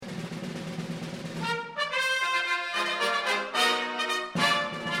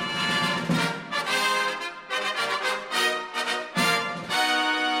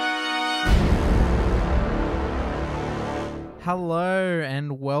Hello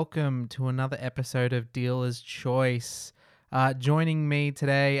and welcome to another episode of Dealer's Choice. Joining me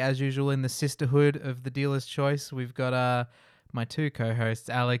today, as usual, in the sisterhood of the Dealer's Choice, we've got my two co-hosts,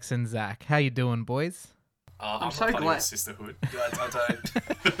 Alex and Zach. How you doing, boys? I'm so glad. Sisterhood. I don't.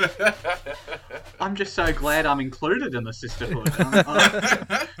 I'm just so glad I'm included in the sisterhood.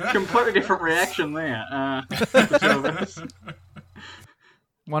 Completely different reaction there.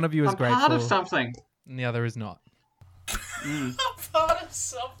 One of you is I'm grateful. part of something. And the other is not. I'm part of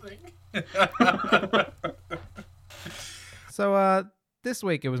something. So this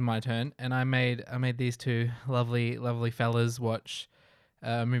week it was my turn, and I made these two lovely fellas watch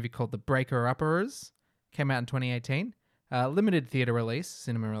a movie called The Breaker Uppers. Came out in 2018. Limited theater release,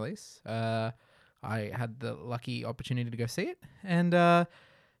 cinema release. I had the lucky opportunity to go see it, and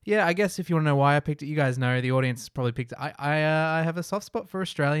yeah, I guess if you want to know why I picked it, you guys know, the audience probably picked it. I have a soft spot for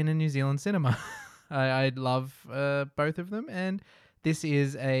Australian and New Zealand cinema. I love both of them, and this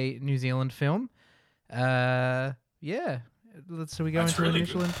is a New Zealand film. Yeah. So we go into really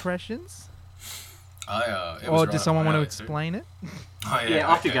initial good. impressions? Or does someone want to explain it?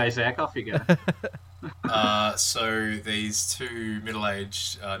 Off you go, Zach. Off you go. So these two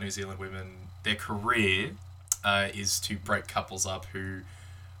middle-aged New Zealand women, their career is to break couples up who,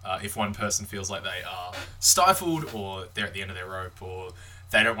 if one person feels like they are stifled or they're at the end of their rope or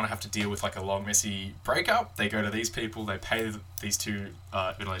they don't want to have to deal with like a long, messy breakup, they go to these people, they pay these two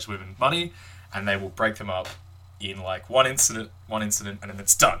middle-aged women money, and they will break them up in like one incident, and then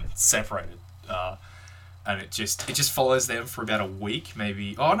it's done. It's separated. And it just follows them for about a week,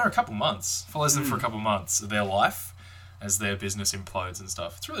 maybe. Oh no, a couple months. Follows them for a couple months of their life as their business implodes and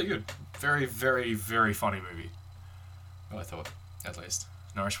stuff. It's really good. Very, very, very funny movie. Well, I thought, at least.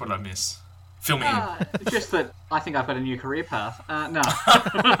 Norris, what did I miss? Fill me in. Just that I think I've got a new career path. No.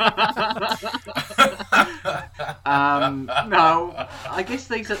 No. I guess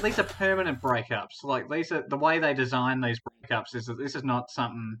these are permanent breakups. Like these are the way they design these breakups is that this is not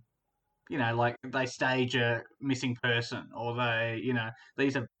something. Like they stage a missing person, or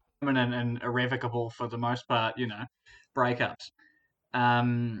these are permanent and irrevocable for the most part, breakups.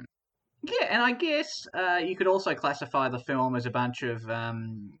 And I guess you could also classify the film as a bunch of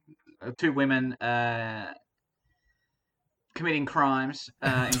two women committing crimes,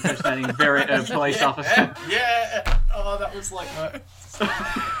 impersonating police officers. Yeah! Oh, that was like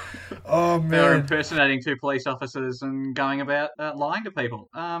Oh, man. They're impersonating two police officers and going about lying to people.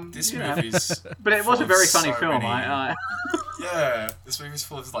 This movie's but it was a very funny so film. Many... Yeah, this movie's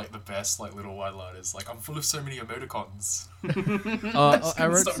full of like the best like little one-liners. Like I'm full of so many emoticons. I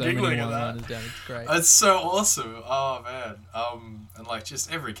wrote so many one-liners down. It's great. It's so awesome. Oh man. And like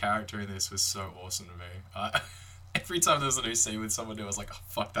just every character in this was so awesome to me. Every time there was a new scene with someone new, I was like, oh,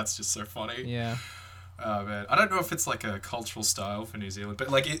 fuck, that's just so funny. Yeah. Oh man, I don't know if it's like a cultural style for New Zealand, but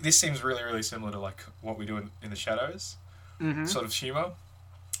like this seems really, really similar to like what we do in The Shadows, sort of humor.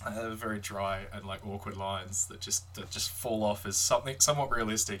 Very dry and like awkward lines that just fall off as something somewhat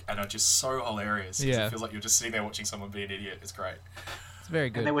realistic and are just so hilarious. Yeah, it feels like you're just sitting there watching someone be an idiot. It's great. It's very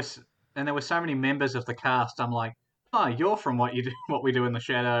good. And there were so many members of the cast. I'm like, oh, you're from what we do in The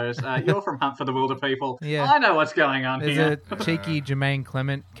Shadows. You're from Hunt for the Wilder People. Yeah. I know what's going on There's here. a cheeky Jermaine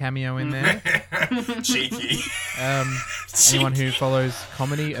Clement cameo in there. Cheeky. Anyone who follows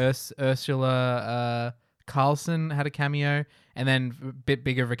comedy, Ursula Carlson had a cameo, and then a bit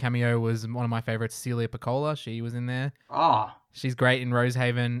bigger of a cameo was one of my favorites, Celia Piccola. She was in there. Oh. She's great in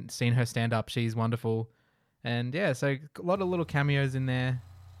Rosehaven. Seen her stand up. She's wonderful. And yeah, so a lot of little cameos in there.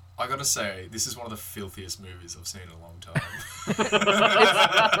 I gotta say, this is one of the filthiest movies I've seen in a long time.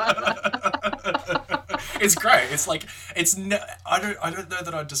 It's great. It's like I don't know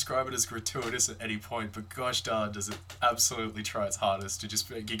that I'd describe it as gratuitous at any point, but gosh darn, does it absolutely try its hardest to just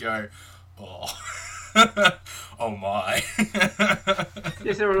make you go, oh, oh my.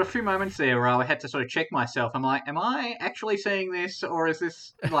 Yes, there were a few moments there where I had to sort of check myself. I'm like, am I actually seeing this, or is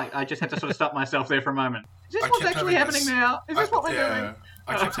this like I just had to sort of stop myself there for a moment? Is this what's actually happening now? Is this what we're doing?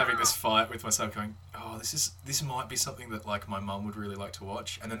 I kept having this fight with myself going, oh, this might be something that like my mum would really like to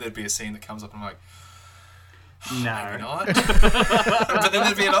watch, and then there'd be a scene that comes up and I'm like, no, maybe not. But then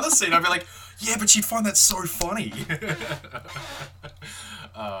there'd be another scene, I'd be like, yeah, but she'd find that so funny.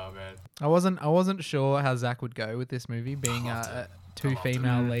 Oh man, I wasn't sure how Zach would go with this movie, being two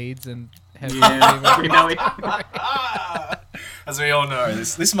female leads and as we all know,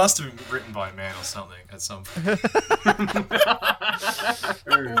 this must have been written by a man or something at some point.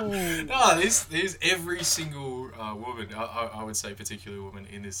 No, there's every single woman, I would say particular woman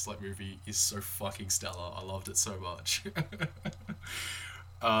in this like movie is so fucking stellar. I loved it so much.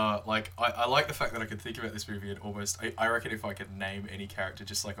 Like I like the fact that I can think about this movie and almost I reckon if I could name any character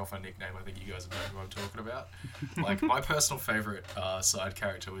just like off a nickname, I think you guys know who I'm talking about. Like my personal favorite side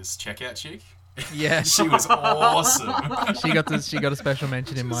character was Checkout Chick. Yeah. She was awesome. She got a special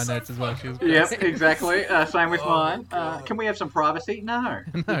mention in my notes as well. She was great. Yep, exactly. Same with Oh my mine. God. Can we have some privacy? No.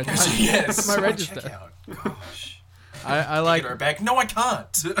 No, it's Yes, my so register. checkout. Gosh. I like. Get her back. No, I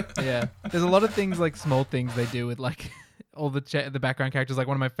can't. Yeah, there's a lot of things like small things they do with like all the the background characters. Like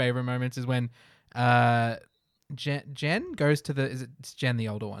one of my favorite moments is when Jen goes to it's Jen the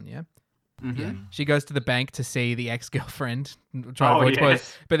older one, yeah. Mhm. Yeah, she goes to the bank to see the ex-girlfriend, try to Oh, avoid spoilers.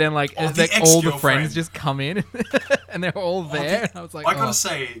 yes. But then like, Oh, it's the like all the ex-girlfriend. friends just come in and they're all there. I was like, I gotta oh.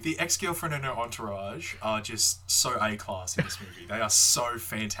 say, the ex-girlfriend and her entourage are just so A-class in this movie. They are so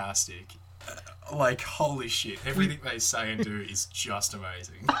fantastic. Like, holy shit. Everything they say and do is just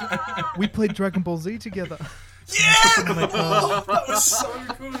amazing. We played Dragon Ball Z together. Yeah! Oh, that was so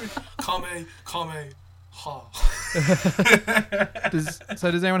good. Kame, ha.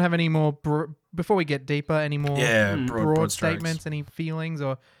 Does anyone have any more before we get deeper? Any more broad strokes. statements? Any feelings,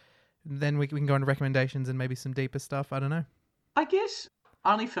 or then we can go into recommendations and maybe some deeper stuff? I don't know. I guess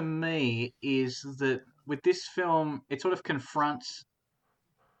only for me is that with this film, it sort of confronts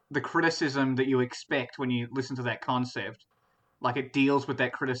the criticism that you expect when you listen to that concept. Like it deals with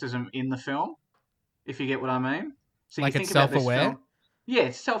that criticism in the film, if you get what I mean. So Like you it's think about this self-aware? film- Yeah,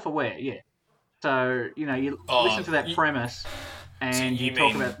 it's self-aware. Yeah. So you listen to that premise, and you you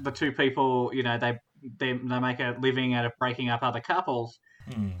talk mean- about the two people. They make a living out of breaking up other couples.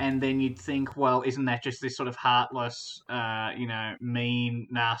 And then you'd think, well, isn't that just this sort of heartless, mean,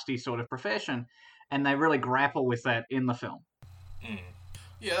 nasty sort of profession? And they really grapple with that in the film.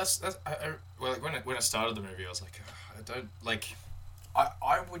 Yeah, that's well, like when I started the movie, I was like, I don't like.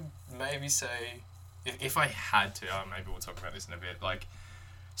 I would maybe say, if I had to, maybe we'll talk about this in a bit. Like,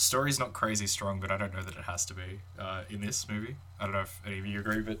 story's not crazy strong, but I don't know that it has to be in this movie. I don't know if any of you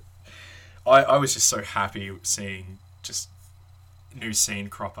agree, but I was just so happy seeing just new scene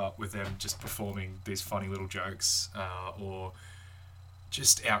crop up with them just performing these funny little jokes or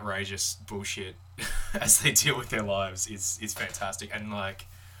just outrageous bullshit as they deal with their lives is fantastic. And like,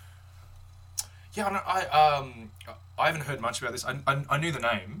 yeah, I haven't heard much about this. I knew the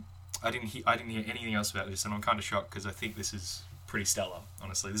name. I didn't hear anything else about this, and I'm kind of shocked because I think this is pretty stellar.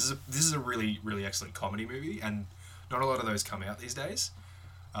 Honestly, this is a really, really excellent comedy movie, and not a lot of those come out these days.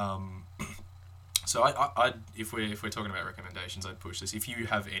 So I if we're talking about recommendations, I'd push this. If you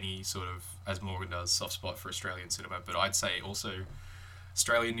have any sort of, as Morgan does, soft spot for Australian cinema, but I'd say also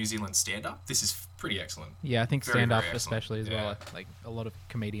Australian, New Zealand stand-up, this is pretty excellent. Yeah, I think Very, stand up very excellent. especially as Yeah. well. Like a lot of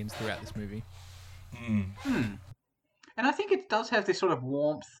comedians throughout this movie. And I think it does have this sort of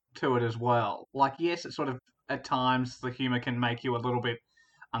warmth to it as well. Like, yes, it sort of, at times, the humour can make you a little bit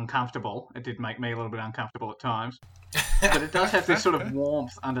uncomfortable. It did make me a little bit uncomfortable at times. But it does have this sort of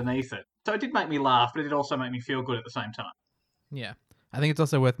warmth underneath it. So it did make me laugh, but it did also make me feel good at the same time. Yeah. I think it's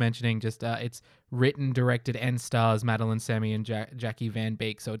also worth mentioning just it's written, directed, and stars Madeline Semi and Jackie Van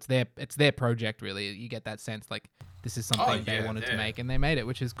Beek. So it's their project, really. You get that sense like this is something they wanted to make, and they made it,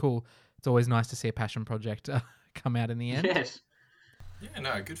 which is cool. It's always nice to see a passion project come out in the end. Yes. Yeah,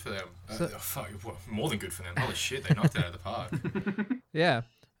 no, good for them. More than good for them. Holy shit, they knocked it out of the park. Yeah.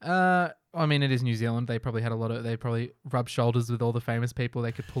 I mean, it is New Zealand. They probably had they probably rubbed shoulders with all the famous people.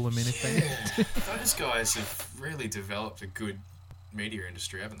 They could pull them in if they needed. Those guys have really developed a good media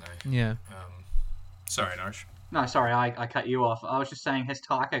industry, haven't they? Yeah. Sorry, Nosh. No, sorry, I cut you off. I was just saying, has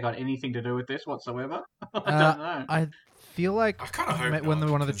Taika got anything to do with this whatsoever? I don't know. I feel like I kind of hope when not,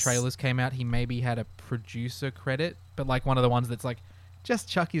 one of the because- trailers came out, he maybe had a producer credit, but like one of the ones that's like, just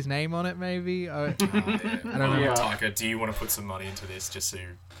chuck his name on it, maybe. I don't know. Yeah. Taika, do you want to put some money into this just so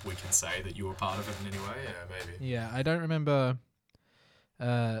we can say that you were part of it in any way? Yeah, maybe. Yeah, I don't remember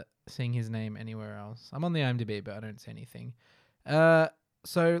seeing his name anywhere else. I'm on the IMDb, but I don't see anything.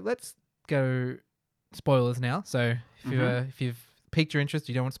 So let's go spoilers now. So if you've piqued your interest,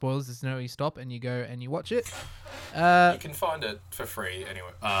 you don't want spoilers, just know you stop and you go and you watch it. You can find it for free anyway.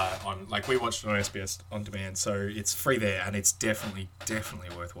 We watched it on SBS on demand, so it's free there, and it's definitely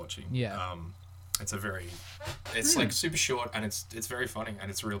worth watching. Yeah. It's like super short, and it's very funny,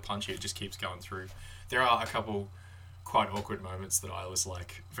 and it's real punchy. It just keeps going through. There are a couple quite awkward moments that I was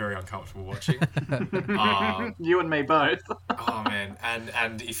like very uncomfortable watching. You and me both. Oh man,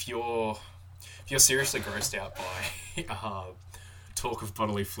 and if you're seriously grossed out by talk of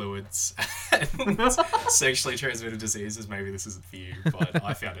bodily fluids and sexually transmitted diseases, maybe this isn't for you. But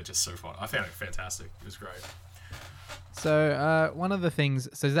I found it just so fun. I found it fantastic. It was great. So one of the things,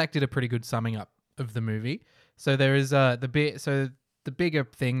 so Zach did a pretty good summing up of the movie. So there is the bit. So the bigger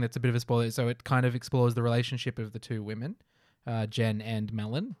thing that's a bit of a spoiler. So it kind of explores the relationship of the two women, Jen and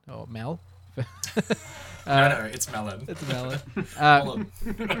Melon or Mel. No, it's Melon. It's Melon. Melon.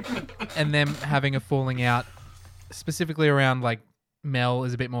 And them having a falling out, specifically around like Mel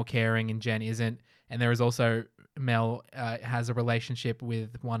is a bit more caring and Jen isn't, and there is also Mel has a relationship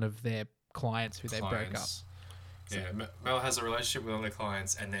with one of their clients who they broke up. Yeah, Mel has a relationship with one of the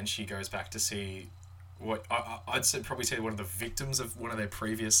clients, and then she goes back to see what I'd say probably say one of the victims of one of their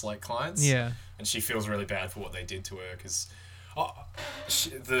previous like clients. Yeah, and she feels really bad for what they did to her because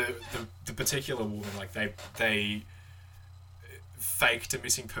the particular woman, like they faked a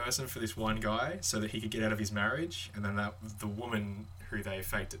missing person for this one guy so that he could get out of his marriage, and then the woman who they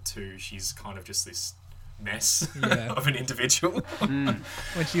faked it to, she's kind of just this mess of an individual. When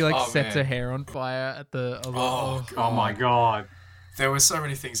she sets her hair on fire at the oh my god. There were so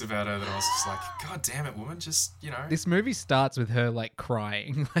many things about her that I was just like, God damn it, woman, just, This movie starts with her like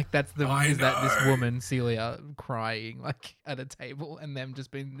crying. Like that's that this woman, Celia, crying like at a table and them just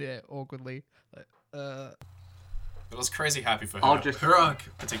being there awkwardly. Like, But I was crazy happy for her. Her arc,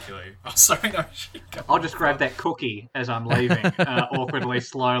 particularly. Oh, sorry, no. I'll just grab that cookie as I'm leaving, awkwardly,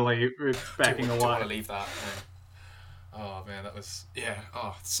 slowly backing away. Do you want to leave that? Man? Oh man, that was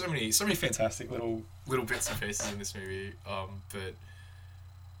so many fantastic little bits and pieces in this movie. But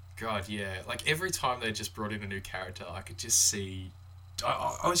God, yeah, like every time they just brought in a new character, I could just see.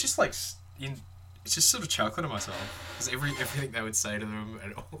 I was just like just sort of chuckling to myself because everything they would say to them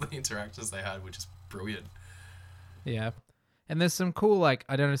and all the interactions they had were just brilliant. Yeah, and there's some cool like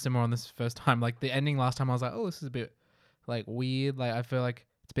I don't understand more on this first time. Like the ending last time, I was like, oh, this is a bit like weird. Like I feel like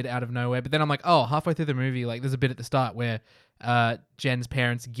it's a bit out of nowhere. But then I'm like, oh, halfway through the movie, like there's a bit at the start where Jen's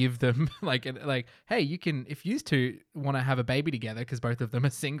parents give them like hey, you can if you two want to have a baby together because both of them are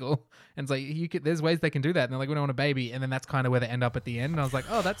single, and it's like there's ways they can do that. And they're like, we don't want a baby, and then that's kind of where they end up at the end. And I was like,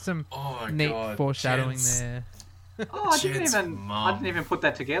 oh, that's some neat foreshadowing there. Oh, I didn't even put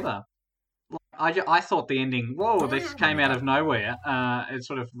that together. I thought the ending, this came out of nowhere. It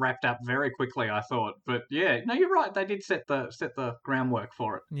sort of wrapped up very quickly, I thought. But yeah, no, you're right. They did set the groundwork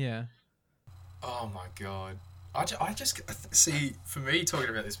for it. Yeah. Oh my god. I just see, for me talking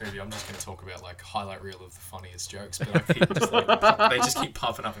about this movie, I'm just going to talk about like highlight reel of the funniest jokes, but I keep just they just keep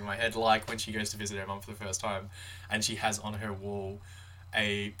popping up in my head, like when she goes to visit her mum for the first time, and she has on her wall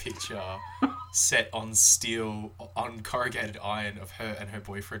a picture set on corrugated iron of her and her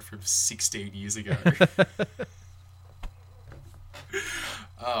boyfriend from 16 years ago.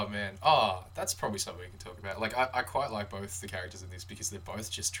 Oh man. Oh, that's probably something we can talk about. Like I quite like both the characters in this because they're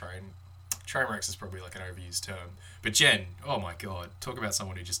both just train wrecks is probably like an overused term. But Jen, oh my god, talk about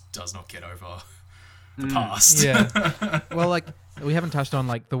someone who just does not get over the past. Yeah. Well, like we haven't touched on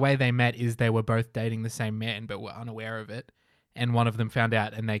like the way they met is they were both dating the same man but were unaware of it. And one of them found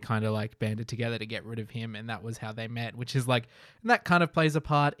out and they kind of like banded together to get rid of him. And that was how they met, which is like, and that kind of plays a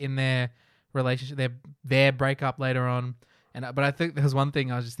part in their relationship, their breakup later on. But I think there's one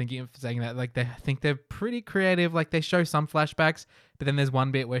thing I was just thinking of saying that, like, I think they're pretty creative. Like they show some flashbacks, but then there's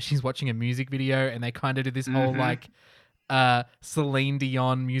one bit where she's watching a music video and they kind of do this whole like, Celine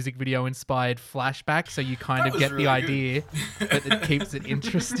Dion music video inspired flashback. So you kind of get really the idea, but it keeps it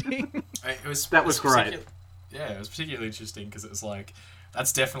interesting. That was great. Yeah, it was particularly interesting because it was like,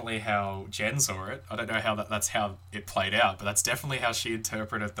 that's definitely how Jen saw it. I don't know how that's how it played out, but that's definitely how she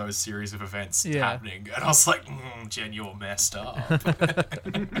interpreted those series of events happening. And I was like, Jen, you're messed up.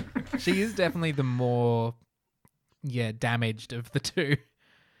 She is definitely the more, damaged of the two.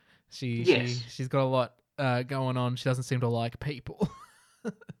 She's got a lot going on. She doesn't seem to like people.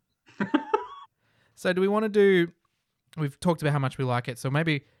 So do we want to do... We've talked about how much we like it, so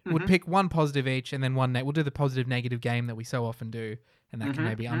maybe we'll pick one positive each and then one we'll do the positive negative game that we so often do, and that can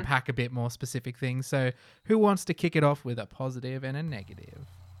maybe unpack a bit more specific things. So who wants to kick it off with a positive and a negative?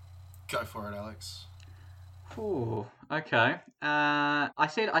 Go for it, Alex. Ooh, okay. I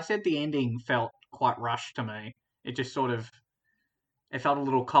said the ending felt quite rushed to me. It just sort of, it felt a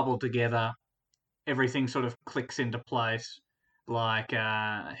little cobbled together. Everything sort of clicks into place. Like,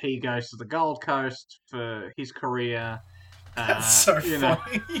 he goes to the Gold Coast for his career. That's so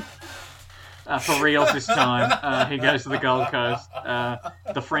funny. For reals this time. He goes to the Gold Coast.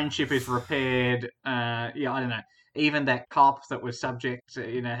 The friendship is repaired. I don't know. Even that cop that was subject,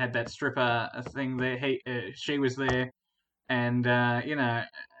 had that stripper thing there. She was there. And,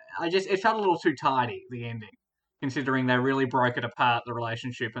 it felt a little too tidy, the ending. Considering they really broke it apart, the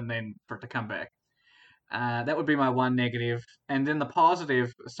relationship, and then for it to come back. That would be my one negative. And then the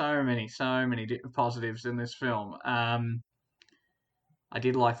positive, so many positives in this film. I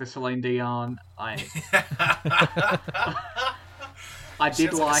did like the Celine Dion. I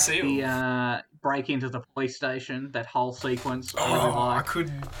did Sounds like a like seal. the break into the police station. That whole sequence. I really Oh, I liked.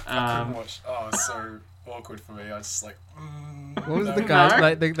 couldn't watch. Oh, it's so awkward for me. I was just like, What was no. the guy No.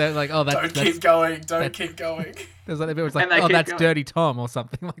 like? They're like, oh, Don't keep going. Don't keep going. There's like it was like, And they oh, keep that's going. Dirty Tom or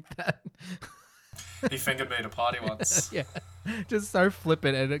something like that. He fingered me at a party once. Yeah, just so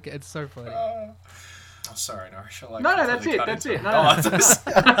flippant, and it's so funny. Oh, sorry, Nourish. I, like, No, that's completely it. cut That's into it. No, Oh, no.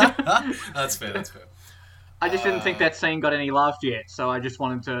 that's fair. That's fair. I just didn't think that scene got any love yet, so I just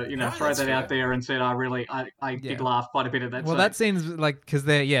wanted to, No, throw that's that fair. out there and said I Yeah. did laugh quite a bit at that. Well, scene. that seems like because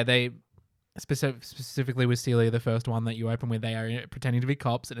they specifically with Celia, the first one that you open with, they are pretending to be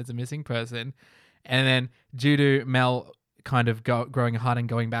cops and it's a missing person, and then due to Mel kind of growing a heart and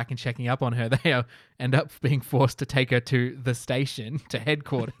going back and checking up on her, they end up being forced to take her to the station, to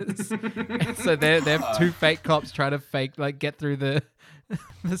headquarters. And so they're two fake cops trying to get through the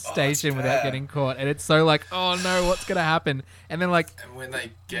station without bad. getting caught, and it's so like, oh no, what's gonna happen? And then And when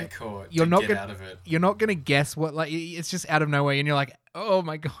they get caught, You're to not get gonna- out of it. you're not gonna guess what, like, it's just out of nowhere, and you're like, oh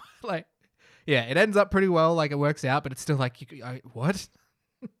my god, like, yeah, it ends up pretty well, like it works out, but it's still like, what? It's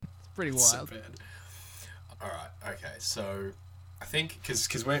pretty So wild. bad. All right. Okay. So I think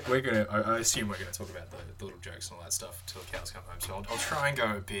because we're gonna I assume we're gonna talk about the little jokes and all that stuff till the cows come home. So I'll try and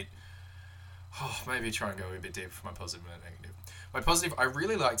go a bit. Maybe try and go a bit deeper for my positive and negative. My positive, I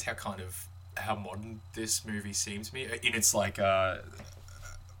really liked how modern this movie seemed to me in its like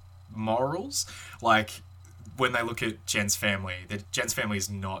morals. Like when they look at Jen's family, Jen's family is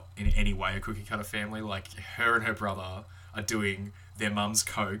not in any way a cookie cutter family. Like her and her brother are doing their mum's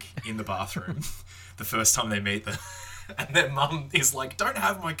coke in the bathroom the first time they meet them, and their mum is like, "Don't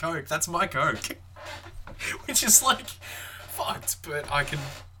have my coke. That's my coke," which is like fucked. But I can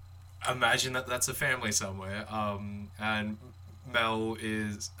imagine that that's a family somewhere. And Melon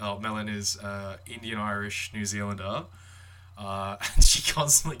is Indian Irish New Zealander. And she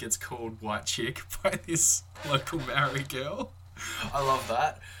constantly gets called white chick by this local Maori girl. I love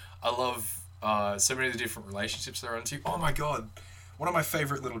that. I love so many of the different relationships they're into. Oh my god, one of my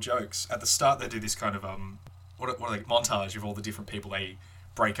favorite little jokes at the start. They do this kind of what are they, montage of all the different people they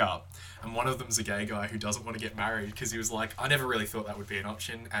break up, and one of them's a gay guy who doesn't want to get married because he was like, I never really thought that would be an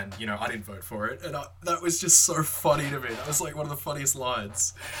option, and I didn't vote for it, and that was just so funny to me. That was like one of the funniest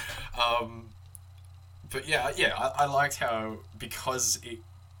lines. But I liked how, because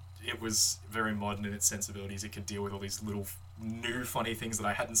it was very modern in its sensibilities, it could deal with all these little new funny things that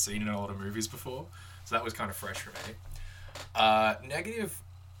I hadn't seen in a lot of movies before. So that was kind of fresh for me. Negative,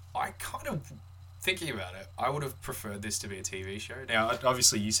 I kind of, thinking about it, I would have preferred this to be a TV show. Now,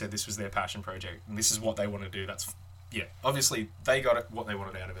 obviously you said this was their passion project and this is what they want to do. Obviously they got what they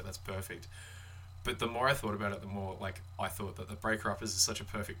wanted out of it. That's perfect. But the more I thought about it, the more I thought that The Breaker Uppers is such a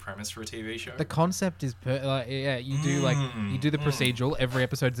perfect premise for a TV show. The concept is you do the procedural. Every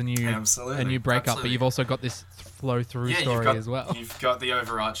episode's a new breakup, but you've also got this flow through story as well. You've got the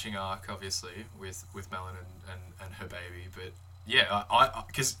overarching arc, obviously, with Melon and her baby. But yeah,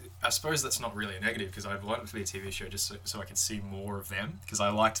 because I suppose that's not really a negative, because I'd want it to be a TV show just so I could see more of them, because I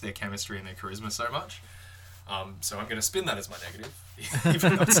liked their chemistry and their charisma so much. So I'm going to spin that as my negative,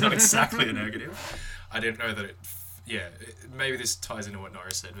 even though it's not exactly a negative. I didn't know that maybe this ties into what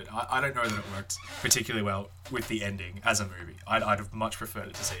Norris said, but I don't know that it worked particularly well with the ending as a movie. I'd have much preferred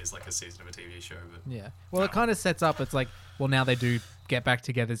it to see as like a season of a TV show. But yeah, well, it kind of sets up, it's like, well, now they do get back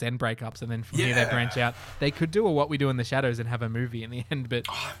together and breakups, and then from here they branch out. They could do a What We Do in the Shadows and have a movie in the end, but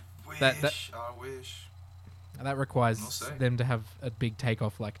I wish. that requires We'll see. them to have a big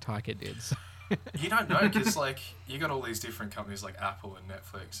takeoff like Taika did. So. You don't know, because like you got all these different companies like Apple and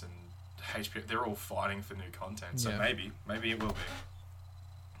Netflix and HBO. They're all fighting for new content, so Yeah. maybe it will be.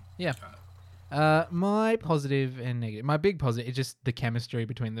 Yeah. My positive and negative. My big positive is just the chemistry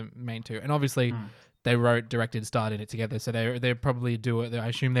between the main two, and obviously they wrote, directed, starred in it together, so they're probably a duo. I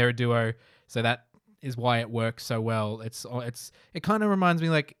assume they're a duo, so that is why it works so well. It kind of reminds me,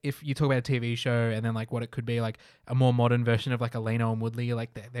 like, if you talk about a TV show and then like what it could be, like a more modern version of like Elena and Woodley. Like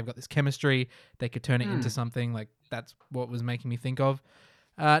they've got this chemistry, they could turn it into something. Like that's what was making me think of.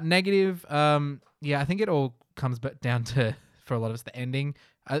 Negative, I think it all comes down to, for a lot of us, the ending.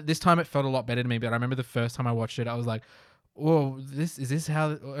 This time it felt a lot better to me, but I remember the first time I watched it, I was like, "Whoa, this is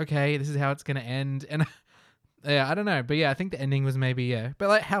how it's gonna end." And yeah, I don't know, but yeah, I think the ending was maybe but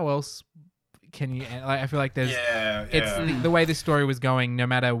like, how else can you end? Like, I feel like there's it's the way this story was going. No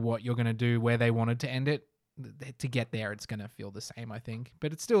matter what you're gonna do, where they wanted to end it, to get there, it's gonna feel the same, I think.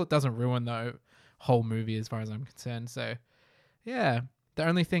 But it doesn't ruin the whole movie as far as I'm concerned. So yeah. The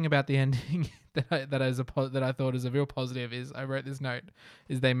only thing about the ending that I thought is a real positive is I wrote this note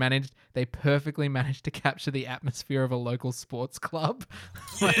is they perfectly managed to capture the atmosphere of a local sports club.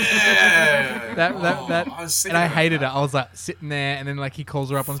 Yeah. that I was and I thinking hated it. about I was like sitting there, and then like he calls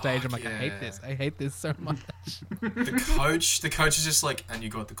her up on stage. I'm Fuck like, yeah. I hate this so much. The coach is just like, and you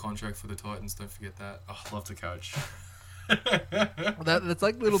got the contract for the Titans. Don't forget that. Oh, I love the coach. That's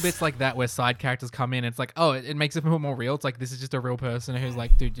like little bits like that where side characters come in. It's like, oh, it makes it feel more real. It's like this is just a real person who's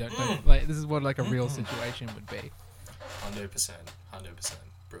like, dude, don't like this is what like a real situation would be. 100%.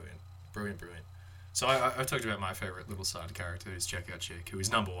 Brilliant. So I talked about my favorite little side character, who's Checkout Chick, who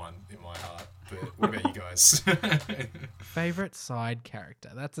is number one in my heart. But what about you guys? Favorite side character?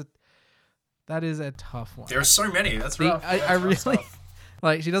 That is a tough one. There are so many. That's rough. I really tough.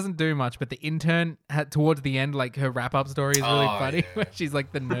 like. She doesn't do much, but the intern had towards the end, like her wrap up story is really Oh, funny. yeah. Where she's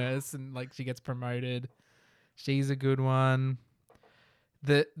like the nurse and like she gets promoted. She's a good one.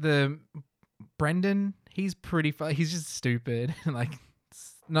 The Brendan, he's pretty fun. He's just stupid. Like,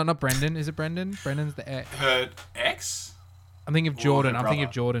 no, not Brendan. Is it Brendan? Brendan's the ex. Her ex? I'm thinking of Or Jordan. her I'm thinking of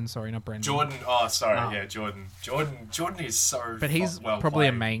brother. Jordan. Sorry, not Brendan. Jordan. Oh, sorry. Oh. Yeah, Jordan. Jordan is so But he's well probably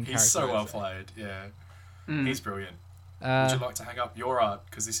a played. main He's character, so well I'd say. played. Yeah. Mm. He's brilliant. Would you like to hang up your art?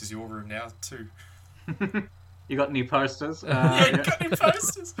 Because this is your room now, too. You got any posters? Yeah, you got any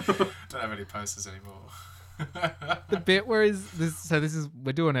posters? Don't have any posters anymore. The bit where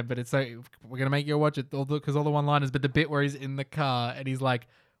we're doing it, but it's so we're gonna make you watch it because all the one-liners. But the bit where he's in the car and he's like,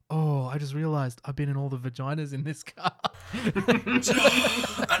 "Oh, I just realized I've been in all the vaginas in this car."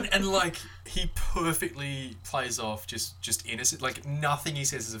 and like he perfectly plays off just innocent. Like nothing he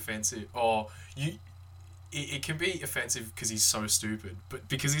says is offensive. Or it can be offensive because he's so stupid. But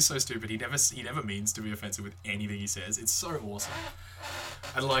because he's so stupid, he never means to be offensive with anything he says. It's so awesome.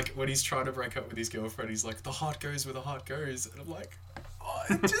 And like when he's trying to break up with his girlfriend, he's like, "The heart goes where the heart goes," and I'm like, oh,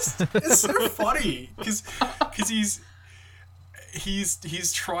 it's so funny because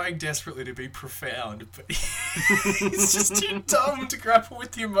he's trying desperately to be profound, but he's just too dumb to grapple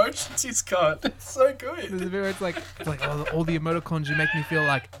with the emotions he's got. It's so There's a good. bit where it's like oh, all the emoticons you make me feel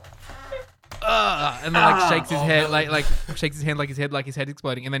like, and then like shakes his head like shakes his hand like his head's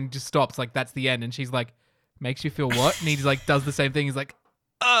exploding, and then just stops like that's the end, and she's like, "Makes you feel what?" And he's like does the same thing. He's like,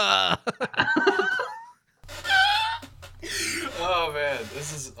 Oh man,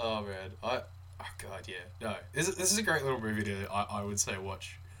 God, yeah, no, this is a great little movie to I would say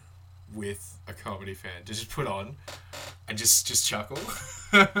watch with a comedy fan to just put on and just chuckle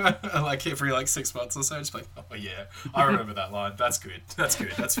like every like 6 months or so, just like, oh yeah, I remember that line. That's good. That's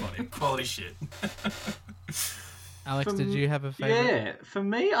funny, quality shit. Alex, did you have a favorite? Yeah, for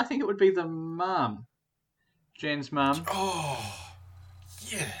me, I think it would be the mum, Jen's mum. Oh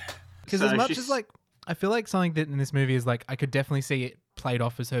yeah, Because So as much she's- as like, I feel like something that in this movie is like, I could definitely see it played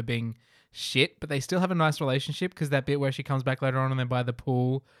off as her being shit, but they still have a nice relationship. Because that bit where she comes back later on and they're by the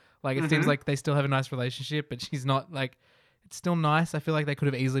pool, like it seems like they still have a nice relationship, but she's not like, it's still nice. I feel like they could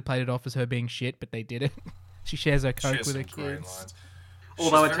have easily played it off as her being shit, but they didn't. She shares her coke She has with her some great kids. lines.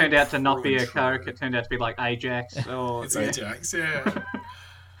 Although She's it very turned out to not be true a and true. Coke, it turned out to be like Ajax. Or, It's yeah. Ajax, yeah.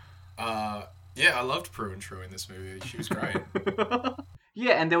 Yeah, I loved Prue and True in this movie. She was great.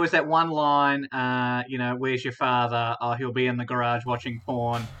 Yeah, and there was that one line, where's your father? Oh, he'll be in the garage watching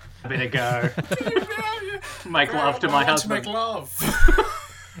porn. I better go. Make love to my To husband. make love.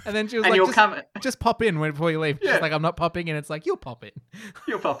 And then she was And like, you'll come. just pop in before you leave. Yeah. She's like, I'm not popping in. It's like, you'll pop in.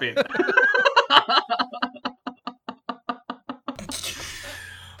 You'll pop in.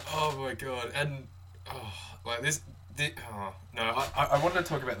 Oh my god, and like this no, I wanted to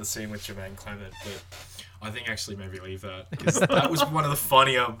talk about the scene with Jermaine Clement, but I think actually maybe leave that because that was one of the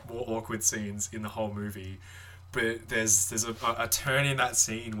funnier, more awkward scenes in the whole movie. But there's a turn in that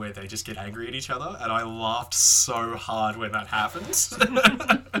scene where they just get angry at each other, and I laughed so hard when that happened.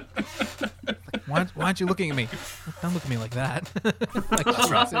 Why aren't you looking at me? Don't look at me like that. Like, That's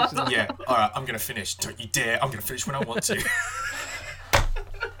right. it's just like- Yeah, all right, I'm gonna finish. Don't you dare! I'm gonna finish when I want to.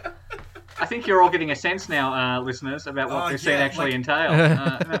 I think you're all getting a sense now, listeners, about what Oh, this scene yeah, actually like- entails.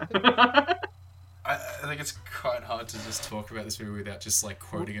 I think it's quite hard to just talk about this movie without just like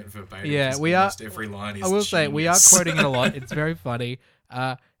quoting it verbatim. Yeah, 'cause we are- almost every line is I will say we are genius. quoting it a lot. It's very funny.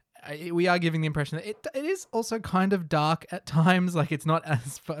 We are giving the impression that it is also kind of dark at times. Like it's not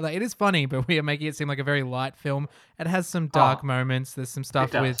as like it is funny, but we are making it seem like a very light film. It has some dark moments. There's some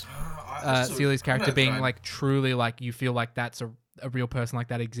stuff does. with Celia's character being like truly like you feel like that's a real person like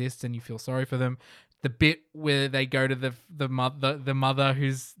that exists and you feel sorry for them. The bit where they go to the mother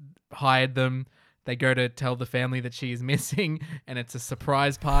who's hired them. They go to tell the family that she is missing, and it's a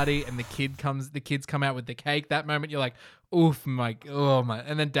surprise party. And the kids come out with the cake. That moment, you're like, "Oof, oh my!"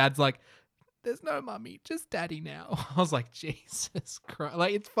 And then Dad's like, there's no mummy, just daddy now. I was like, Jesus Christ.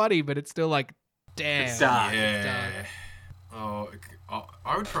 Like, it's funny, but it's still like, damn. It's dark. It's dark. Yeah.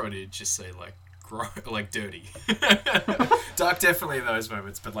 I would probably just say like like dirty. Dark definitely in those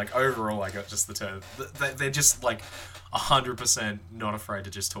moments, but like overall, I got just the term. They're just like 100% not afraid to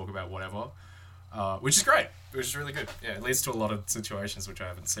just talk about whatever, which is great. Which is really good. Yeah, it leads to a lot of situations which I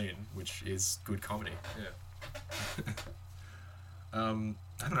haven't seen, which is good comedy. Yeah.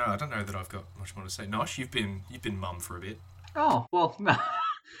 I don't know that I've got much more to say. Nosh, you've been mum for a bit. Oh, well, no.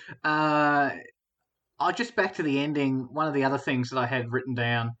 I'll just back to the ending. One of the other things that I had written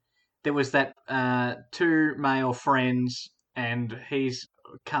down, there was that two male friends, and he's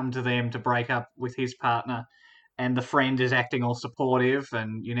come to them to break up with his partner, and the friend is acting all supportive,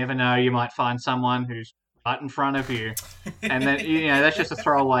 and you never know, you might find someone who's right in front of you. And then, that's just a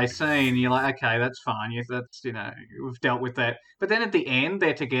throwaway scene. You're like, okay, that's fine. We've dealt with that. But then at the end,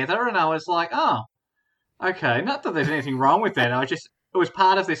 they're together, and I was like, oh, okay. Not that there's anything wrong with that. It was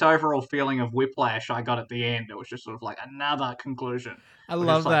part of this overall feeling of whiplash I got at the end. It was just sort of like another conclusion. I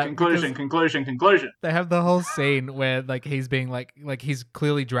love that. Conclusion. They have the whole scene where like he's being like he's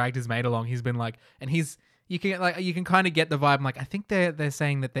clearly dragged his mate along. He's been like, and you can kind of get the vibe. Like, I think they're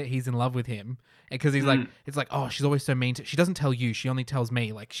saying that he's in love with him because he's like, it's like, oh, she's always so mean she doesn't tell you, she only tells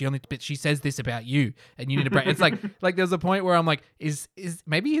me. Like, but she says this about you, and you need to break. It's like there's a point where I'm like, is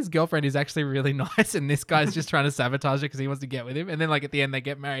maybe his girlfriend is actually really nice, and this guy's just trying to sabotage it because he wants to get with him, and then like at the end they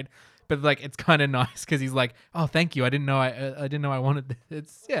get married. But like it's kind of nice because he's like, oh, thank you, I didn't know I wanted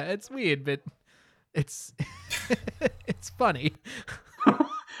this. It's weird, but it's it's funny.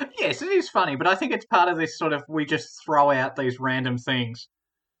 Yes, it is funny, but I think it's part of this sort of, we just throw out these random things,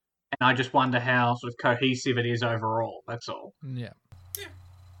 and I just wonder how sort of cohesive it is overall. That's all. Yeah.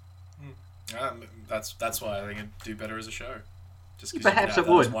 That's why I think it'd do better as a show. Just perhaps it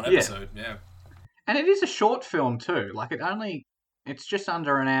would. One episode, yeah. And it is a short film too. Like it's just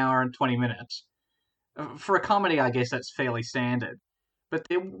under an hour and 20 minutes. For a comedy, I guess that's fairly standard. But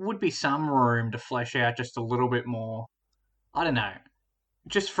there would be some room to flesh out just a little bit more. I don't know.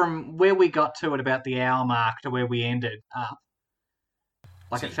 Just from where we got to at about the hour mark to where we ended up.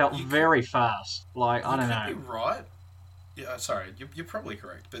 Like, it felt very fast. Like, I don't know. You're right. Yeah, sorry, you're probably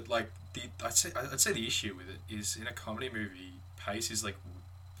correct. But like, I'd say the issue with it is, in a comedy movie, pace is like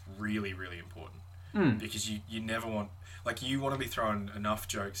really, really important. Because you never want, like, you want to be throwing enough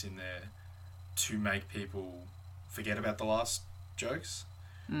jokes in there to make people forget about the last jokes.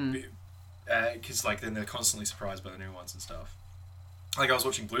 Because like then they're constantly surprised by the new ones and stuff. Like, I was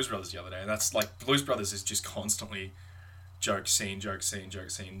watching Blues Brothers the other day, and that's like, Blues Brothers is just constantly joke scene,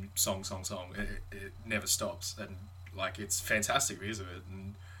 song. It never stops, and like, it's fantastic because of it.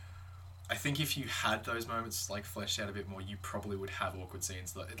 And I think if you had those moments like fleshed out a bit more, you probably would have awkward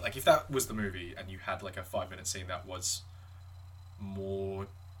scenes. Like, if that was the movie and you had like a 5-minute scene that was more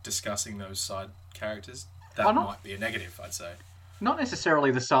discussing those side characters, that might be a negative, I'd say. Not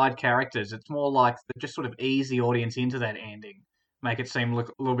necessarily the side characters. It's more like just sort of ease the audience into that ending. Make it seem look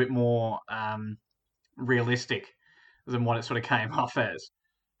a little bit more realistic than what it sort of came off as.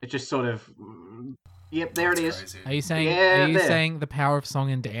 It just sort of, yep, there it is. Crazy. Are you saying saying the power of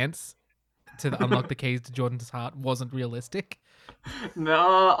song and dance to unlock the keys to Jordan's heart wasn't realistic?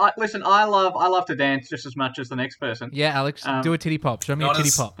 No, listen, I love to dance just as much as the next person. Yeah, Alex, do a titty pop. Show me a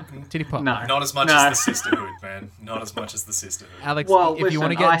titty pop. Titty pop. No, not as much as the sisterhood, man. Not as much as the sisterhood. Alex, if you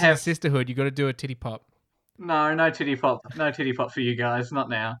want to get into the sisterhood, you got to do a titty pop. No titty pop. No titty pop for you guys. Not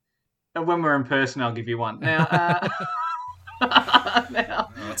now. When we're in person, I'll give you one. Now,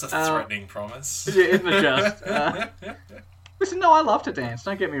 that's a threatening promise. Yeah, isn't it just? Listen, no, I love to dance.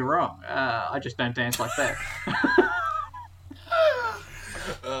 Don't get me wrong. I just don't dance like that.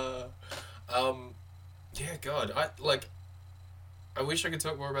 Yeah, God, I wish I could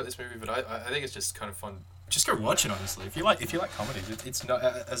talk more about this movie, but I think it's just kind of fun. Just go watch it, honestly. If you like comedy, it's not,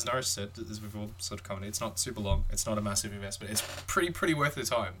 as Norris said, as with all sort of comedy, it's not super long. It's not a massive investment. It's pretty worth the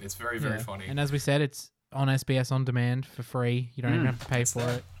time. It's very, very funny. And as we said, it's on SBS On Demand for free. You don't even have to pay for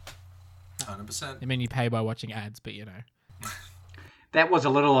it. 100%. I mean, you pay by watching ads, but you know. That was a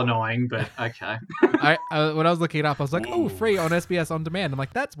little annoying, but okay. When I was looking it up, I was like, "Oh, free on SBS On Demand." I'm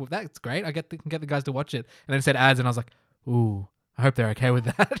like, "That's great. I can get the guys to watch it." And then it said ads, and I was like, "Ooh, I hope they're okay with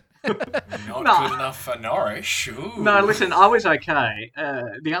that." Not good enough for Norris. Ooh. No, listen, I was okay.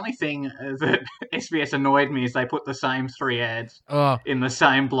 The only thing that SBS annoyed me is they put the same 3 ads in the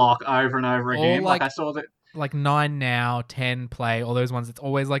same block over and over again. Like I saw that. Like 9 Now, 10 Play, all those ones. It's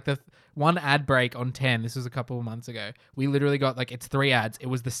always like one ad break on 10. This was a couple of months ago. We literally got like it's 3 ads. It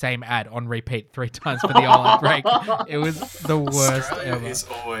was the same ad on repeat 3 times for the whole ad break. It was the worst Australia ever. is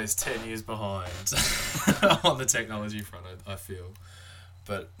always 10 years behind on the technology front, I feel.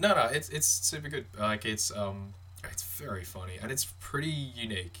 But no, it's super good. Like it's very funny and it's pretty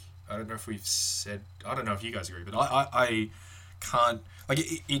unique. I don't know if I don't know if you guys agree, but I can't, like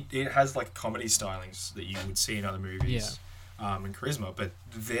it has like comedy stylings that you would see in other movies. And charisma, but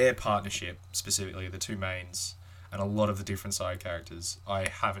their partnership, specifically the two mains and a lot of the different side characters, I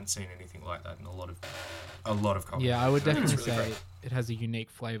haven't seen anything like that in a lot of comedy. Yeah, I would And it's definitely really say great. it has a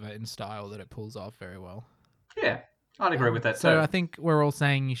unique flavor and style that it pulls off very well. Yeah, I'd agree with that So too. I think we're all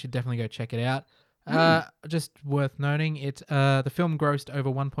saying you should definitely go check it out. Just worth noting, the film grossed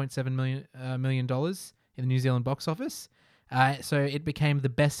over $1.7 million dollars in the New Zealand box office. So it became the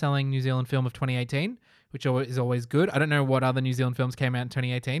best-selling New Zealand film of 2018, which is always good. I don't know what other New Zealand films came out in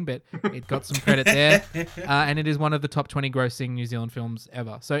 2018, but it got some credit there. And it is one of the top 20 grossing New Zealand films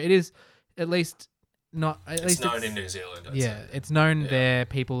ever. So it is at least not... It's known in New Zealand. I'd Yeah, say. it's known there.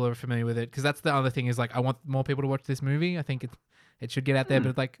 People are familiar with it because that's the other thing is like I want more people to watch this movie. I think it should get out there,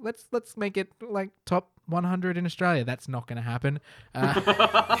 but like let's make it like top 100 in Australia. That's not going to happen.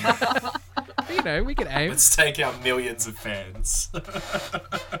 You know, we can aim. Let's take our millions of fans.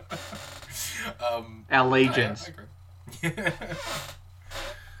 Our legions. I agree.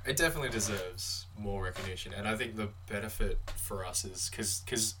 It definitely deserves more recognition, and I think the benefit for us is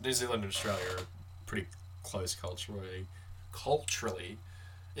because New Zealand and Australia are pretty close culturally.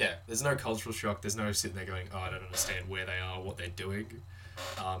 Yeah, there's no cultural shock. There's no sitting there going, "Oh, I don't understand where they are, what they're doing."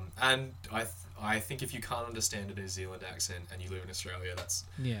 And I think if you can't understand a New Zealand accent and you live in Australia, that's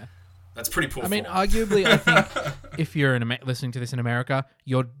pretty poor. I mean, form. arguably, I think if you're listening to this in America,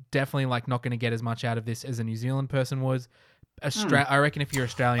 you're definitely like not going to get as much out of this as a New Zealand person was. I reckon if you're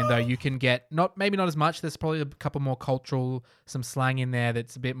Australian though, you can get maybe not as much. There's probably a couple more some slang in there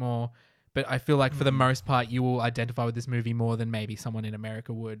that's a bit more. But I feel like for the most part, you will identify with this movie more than maybe someone in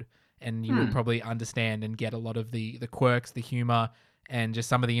America would, and you would probably understand and get a lot of the quirks, the humor, and just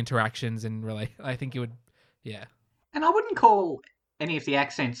some of the interactions and really. I think it would, yeah. And I wouldn't call any of the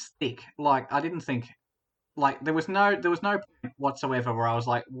accents thick. Like I didn't think, like there was no point whatsoever where I was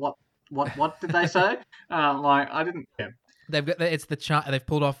like, what did they say? Like I didn't. Yeah. They've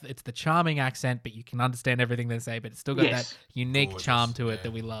pulled off. It's the charming accent, but you can understand everything they say. But it's still got that unique Gorgeous, charm to it yeah.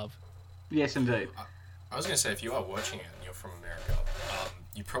 that we love. Yes, indeed. I was going to say, if you are watching it and you're from America,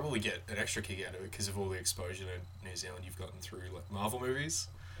 you probably get an extra kick out of it because of all the exposure to New Zealand you've gotten through like Marvel movies.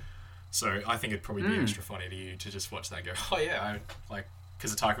 So I think it'd probably be extra funny to you to just watch that and go, oh yeah,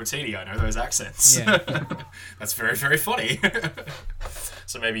 because of Taika Waititi, I know those accents. Yeah. That's very, very funny.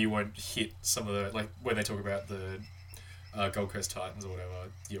 So maybe you won't hit some of the, like when they talk about the Gold Coast Titans or whatever,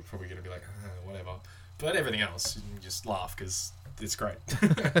 you're probably going to be like, whatever. But everything else, you can just laugh because it's great.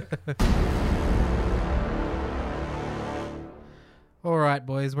 All right,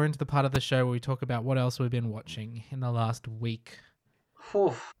 boys, we're into the part of the show where we talk about what else we've been watching in the last week.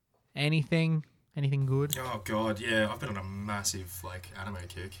 Oof. Anything good? Oh god, yeah, I've been on a massive anime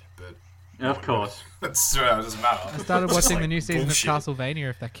kick, but Of course. that's doesn't matter. I started It's just, watching the new season bullshit. of Castlevania,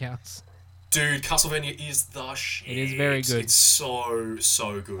 if that counts. Dude, Castlevania is the shit. It is very good. It's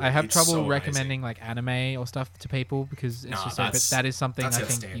so good. I have It's trouble so recommending anime or stuff to people because it's just so. But that is something I that's think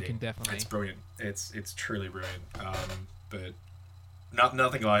you outstanding. can definitely. It's brilliant. It's truly brilliant. But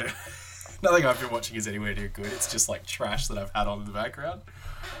nothing I've been watching is anywhere near good. It's just like trash that I've had on in the background.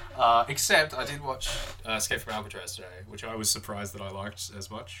 Except I did watch Escape from Alcatraz today, which I was surprised that I liked as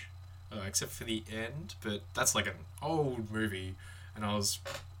much, except for the end. But that's like an old movie, and I was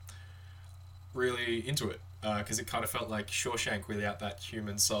really into it because it kind of felt like Shawshank without that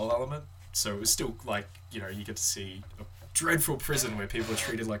human soul element. So it was still like, you get to see a dreadful prison where people are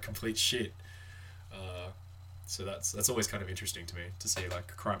treated like complete shit. So that's always kind of interesting to me to see like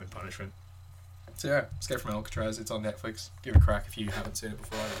crime and punishment. So yeah, Escape from Alcatraz. It's on Netflix. Give it a crack if you haven't seen it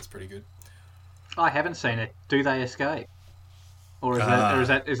before. I think it's pretty good. I haven't seen it. Do they escape? Or is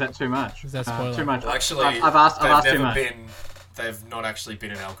that too much? Is that spoiler? Too much. Well, actually, I've asked too much. They've not actually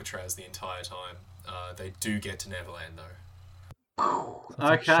been in Alcatraz the entire time. They do get to Neverland though.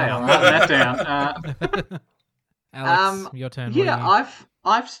 Okay, I'm writing that down. Alex, your turn. Yeah,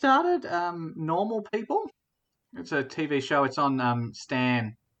 I've started Normal People. It's a TV show. It's on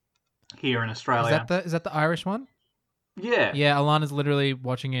Stan here in Australia. Is that the Irish one? Yeah. Yeah, Alana's literally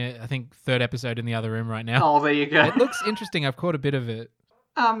watching it. I think third episode in the other room right now. Oh, there you go. It looks interesting. I've caught a bit of it.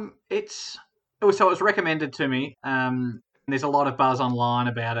 It was recommended to me. There's a lot of buzz online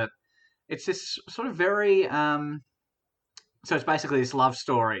about it. It's this sort of very So it's basically this love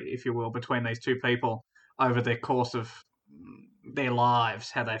story, if you will, between these two people over the course of their lives,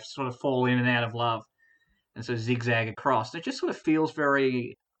 how they sort of fall in and out of love, and sort of zigzag across. It just sort of feels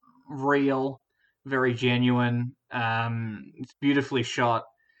very real, very genuine. It's beautifully shot.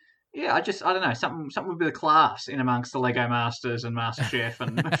 Yeah, I don't know, something with a bit of class in amongst the Lego Masters and MasterChef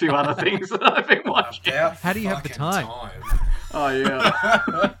and a few other things that I've been watching. About How do you have the fucking time? Oh yeah.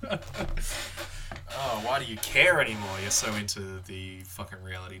 Oh, why do you care anymore? You're so into the fucking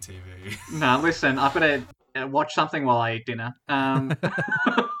reality TV. No, listen, I've got to watch something while I eat dinner. That's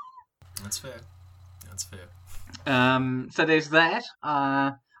fair. That's fair. So there's that,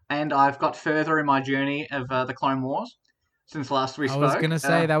 and I've got further in my journey of the Clone Wars since last we I spoke. was gonna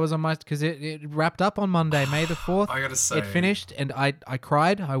say that was on my because it wrapped up on Monday, May the 4th. I gotta say, It finished, and I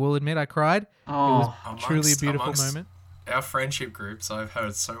cried. I will admit, I cried. It was Oh, truly a beautiful moment. Our friendship groups, I've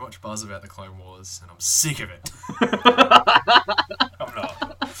heard so much buzz about the Clone Wars, and I'm sick of it. I'm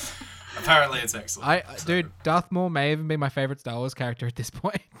not. Apparently, it's excellent. Dude, Darth Maul may even be my favorite Star Wars character at this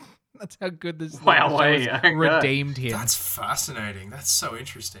point. That's how good this Wow, show has okay. redeemed him. That's fascinating. That's so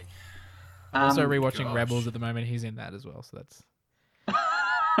interesting. Also rewatching gosh. Rebels at the moment. He's in that as well, so that's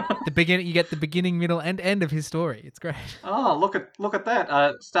the beginning. You get the beginning, middle, and end of his story. It's great. oh, look at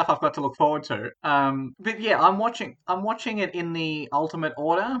that stuff I've got to look forward to. But yeah, I'm watching it in the Ultimate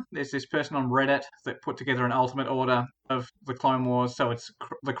Order. There's this person on Reddit that put together an Ultimate Order of the Clone Wars, so it's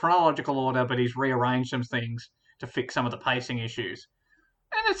the chronological order, but he's rearranged some things to fix some of the pacing issues.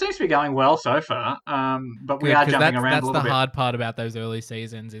 And it seems to be going well so far. But we Good, are 'cause jumping around that's a little the bit. hard part about those early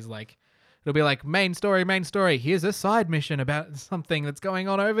seasons is like it'll be like main story. Here's a side mission about something that's going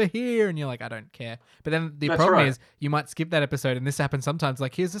on over here, and you're like, I don't care. But then the That's problem right. is you might skip that episode, and this happens sometimes.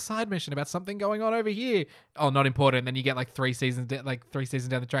 Like here's a side mission about something going on over here. Oh, not important. And then you get like three seasons down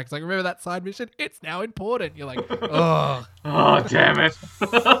the track. It's like remember that side mission? It's now important. You're like, oh. Oh, damn it.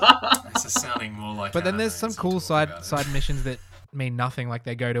 This is sounding more like. But then there's anime some as you cool talk about it. side missions that mean nothing. Like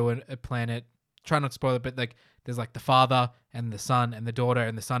they go to a planet. Try not to spoil it, but like there's like the father and the son and the daughter,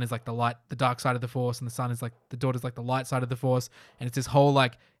 and the son is like the dark side of the force, and the daughter's like the light side of the force, and it's this whole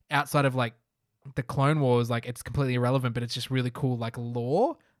like outside of like the Clone Wars, like it's completely irrelevant, but it's just really cool like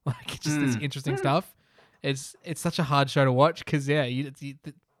lore, like it's just this interesting stuff. It's such a hard show to watch because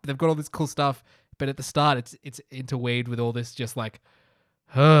they've got all this cool stuff, but at the start it's interweaved with all this just like,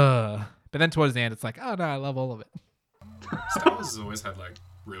 but then towards the end it's like, oh no, I love all of it. Star Wars has always had like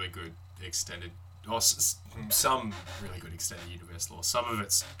really good extended, or some really good extended universe lore. Some of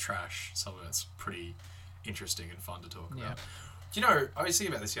it's trash. Some of it's pretty interesting and fun to talk Yeah. about. Do you know? I was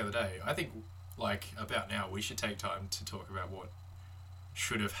thinking about this the other day. I think like about now we should take time to talk about what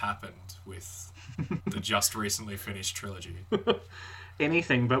should have happened with the just recently finished trilogy.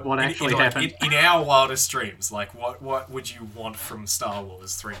 Anything but what actually like, happened. in our wildest dreams, like what would you want from Star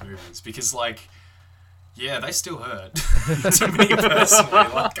Wars 3 movies? Because like, yeah, they still hurt to me personally.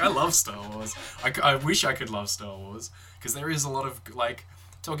 Like, I love Star Wars. I wish I could love Star Wars because there is a lot of like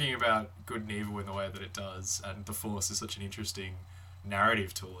talking about good and evil in the way that it does, and the Force is such an interesting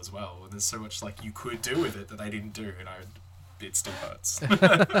narrative tool as well. And there's so much like you could do with it that they didn't do, and it still hurts.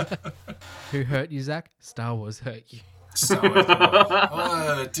 Who hurt you, Zach? Star Wars hurt you. Star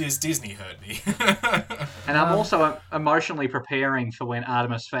Wars, Disney hurt me. And I'm also emotionally preparing for when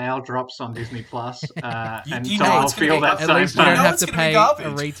Artemis Fowl drops on Disney Plus, and you so know I'll it's gonna feel be- that At same least you don't know pain. have it's to gonna be pay garbage. a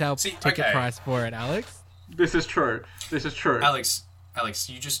retail See, ticket okay. price for it, Alex. This is true. Alex,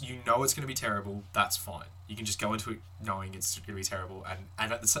 you know it's going to be terrible. That's fine. You can just go into it knowing it's going to be terrible,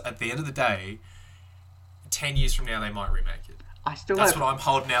 and at the end of the day, 10 years from now they might remake it. I still That's have. what I'm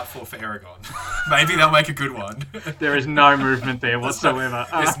holding out for Aragon. Maybe they'll make a good one. There is no movement there whatsoever.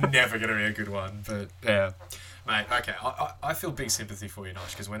 It's never going to be a good one, but yeah. Mate, okay, I feel big sympathy for you,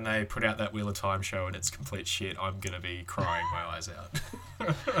 Nosh, because when they put out that Wheel of Time show and it's complete shit, I'm going to be crying my eyes out.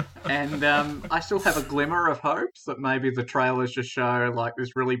 And I still have a glimmer of hopes that maybe the trailers just show like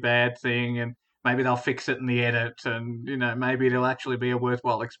this really bad thing, and maybe they'll fix it in the edit, and maybe it'll actually be a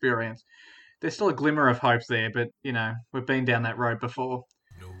worthwhile experience. There's still a glimmer of hopes there, but we've been down that road before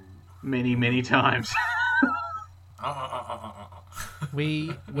No. many times.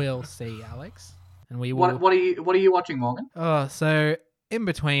 We will see, Alex, and we will. What are you watching, Morgan? Oh, so in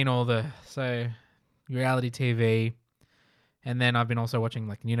between all the reality TV, and then I've been also watching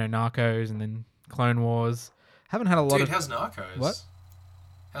like Narcos and then Clone Wars. Haven't had a lot Dude, of. how's Narcos? What?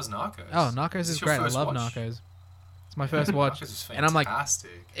 How's Narcos? Oh, Narcos Is is this your great. I first love watch? Narcos. It's my first watch, Narcos is and I'm like,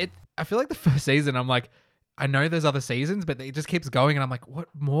 fantastic. I feel like the first season, I'm like, I know there's other seasons, but it just keeps going, and I'm like, what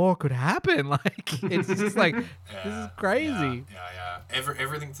more could happen? Like, it's just like, this is crazy. Yeah.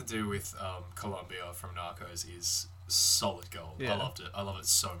 Everything to do with Colombia from Narcos is solid gold. Yeah. I loved it. I love it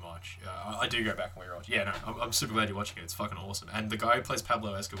so much. I do go back and rewatch. Yeah, no, I'm super glad you're watching it. It's fucking awesome. And the guy who plays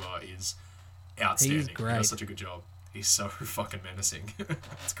Pablo Escobar is outstanding. He great. does such a good job. He's so fucking menacing.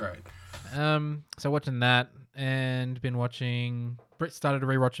 It's great. So watching that and been watching. Britt started a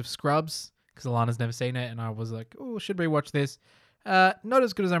rewatch of Scrubs because Alana's never seen it, and I was like, "Oh, should rewatch this." Not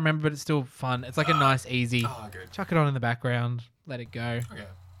as good as I remember, but it's still fun. It's like a nice, easy. Oh, good. Chuck it on in the background, let it go. Okay.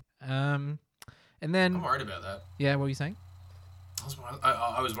 And then I'm worried about that. yeah, what were you saying?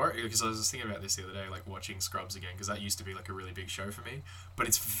 I was worried because I was thinking about this the other day, like watching Scrubs again, because that used to be like a really big show for me. But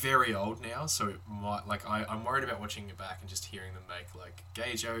it's very old now, so it might like I'm worried about watching it back and just hearing them make like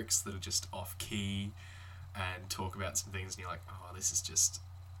gay jokes that are just off key, and talk about some things, and you're like, oh, this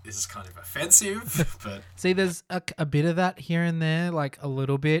is kind of offensive. But See, there's a bit of that here and there, like a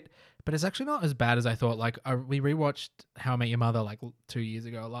little bit, but it's actually not as bad as I thought. Like we rewatched How I Met Your Mother like 2 years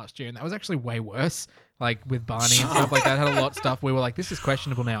ago, last year, and that was actually way worse. Like with Barney and stuff like that, had a lot of stuff. We were like, this is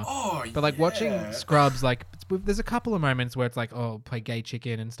questionable now. oh, But like yeah. watching Scrubs, like there's a couple of moments where it's like, oh, play gay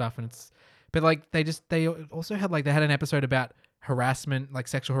chicken and stuff, and it's, but like they also had like they had an episode about harassment, like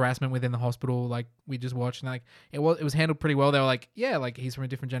sexual harassment within the hospital. Like we just watched, and like it was handled pretty well. They were like, yeah, like he's from a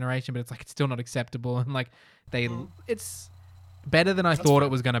different generation, but it's like it's still not acceptable, and like it's better than I thought it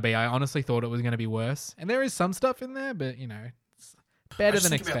was gonna be. I honestly thought it was gonna be worse, and there is some stuff in there, but you know, it's better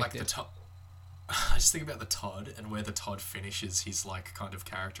than expected. I just think about the Todd and where the Todd finishes his like kind of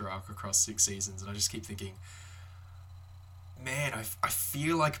character arc across 6 seasons, and I just keep thinking, man, I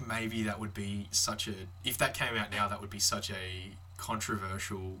feel like maybe that would be such a, if that came out now, that would be such a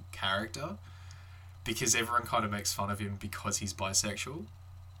controversial character, because everyone kind of makes fun of him because he's bisexual.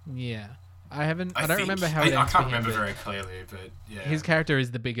 Yeah. I don't remember how it I ends can't for him, remember but very clearly, but yeah. his character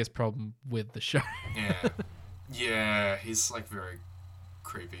is the biggest problem with the show. Yeah. Yeah, he's like very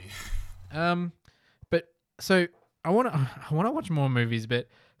creepy. But so I want to watch more movies, but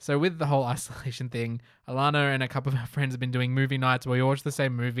so with the whole isolation thing, Alana and a couple of our friends have been doing movie nights where we watch the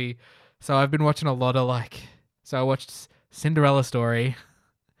same movie. So I've been watching a lot of so I watched Cinderella Story.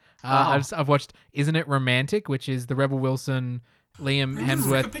 I've watched Isn't It Romantic, which is the Rebel Wilson, Liam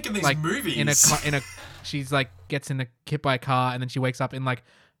Hemsworth, You're picking these like movies. in a she's like gets hit by a car, and then she wakes up in like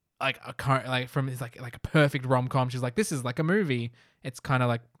a car, like from it's like a perfect rom-com. She's like, this is like a movie. It's kind of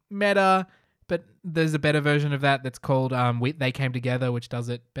like meta, but there's a better version of that that's called They Came Together, which does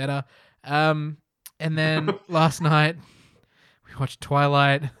it better. And then last night we watched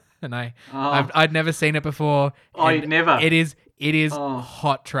Twilight, and I'd never seen it before. Oh, you'd never? It is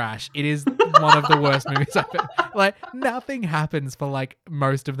hot trash. It is one of the worst movies I've ever. Like, nothing happens for like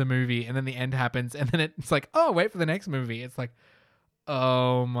most of the movie, and then the end happens, and then it's like, oh, wait for the next movie. It's like,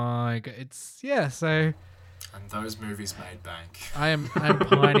 oh my god. So And those movies made bank. I'm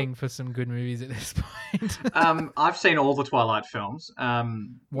pining for some good movies at this point. I've seen all the Twilight films. Why?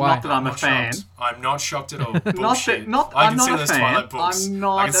 Not that I'm a not fan. shocked. I'm not shocked at all. Bullshit. I can see those Twilight books. I'm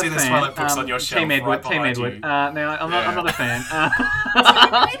not I can see a those fan. Twilight books on your shelf. Team Edward. Right Team behind Edward. you. No, I'm not a fan.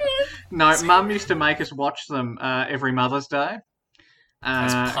 No, Mum used to make us watch them every Mother's Day.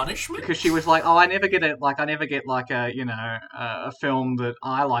 As punishment? Because she was like, "Oh, I never get a film that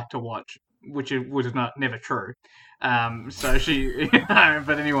I like to watch," which was never true. So she,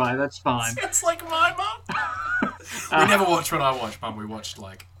 but anyway, that's fine. It's like my mum. We never watched what I watched, Mum. We watched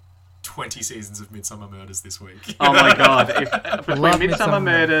like 20 seasons of Midsummer Murders this week. Oh my god! Between Love Midsummer Midsommar.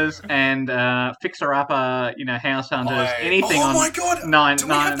 Murders and Fixer Upper, House Hunters, anything oh on. Oh my god! Nine, Do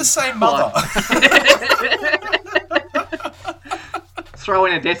we have the same mother? Throw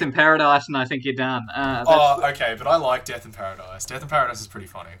in a Death in Paradise, and I think you're done. Okay, but I like Death in Paradise. Death in Paradise is pretty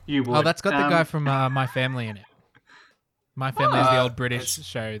funny. You would. Oh, that's got the guy from My Family in it. My Family is the old British it's-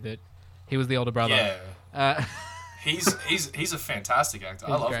 show that he was the older brother. Yeah. He's a fantastic actor.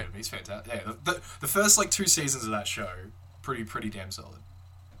 I He's love great. him. He's fantastic. Yeah, the first like 2 seasons of that show, pretty damn solid.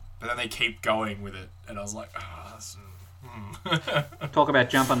 But then they keep going with it, and I was like, Talk about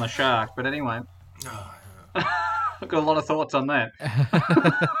jumping the shark, but anyway, I've got a lot of thoughts on that.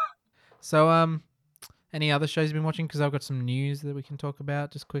 So, any other shows you've been watching? Because I've got some news that we can talk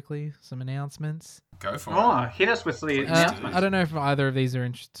about just quickly. Some announcements. Go for Oh, it. hit us with the announcement. I don't know if either of these are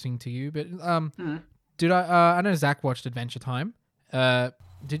interesting to you, but did I know Zach watched Adventure Time.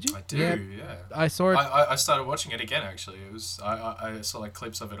 Did you? I do. Yeah. Yeah. I saw it. I started watching it again. Actually, it was I saw like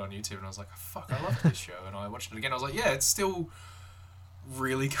clips of it on YouTube, and I was like, "Fuck, I love this show." And I watched it again. I was like, "Yeah, it's still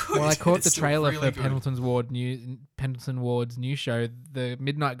really good." Well, I caught It's the still trailer really for good. Pendleton Ward's new show, The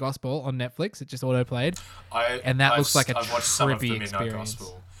Midnight Gospel, on Netflix. It just auto played. I've looks like a watched some of the trippy Midnight experience.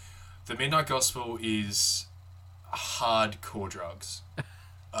 Gospel. The Midnight Gospel is hardcore drugs,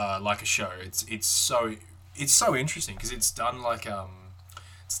 like a show. It's so it's so interesting because it's done like a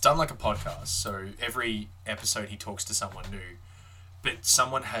podcast. So every episode he talks to someone new, but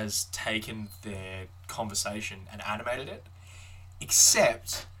someone has taken their conversation and animated it,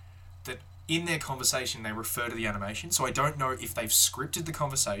 except that in their conversation they refer to the animation. So I don't know if they've scripted the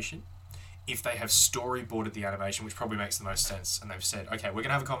conversation, if they have storyboarded the animation, which probably makes the most sense, and they've said, okay, we're going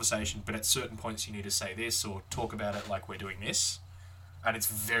to have a conversation, but at certain points you need to say this or talk about it like we're doing this. And it's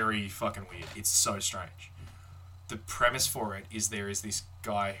very fucking weird. It's so strange. The premise for it is there is this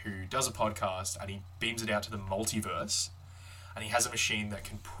guy who does a podcast and he beams it out to the multiverse, and he has a machine that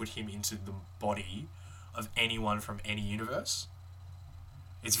can put him into the body of anyone from any universe.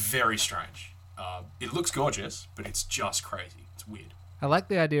 It's very strange. It looks gorgeous, but it's just crazy. It's weird. I like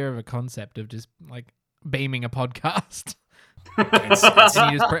the idea of a concept of just like beaming a podcast. It's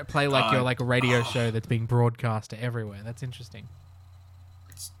And you just play like your like a radio show that's being broadcast to everywhere. That's interesting.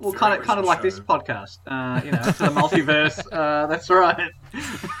 Well, kind of like this podcast, to the multiverse. That's right.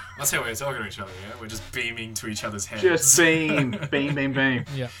 That's how we're talking to each other. Yeah, we're just beaming to each other's heads. Just beam.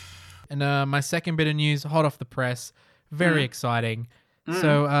 Yeah. And my second bit of news, hot off the press, very exciting.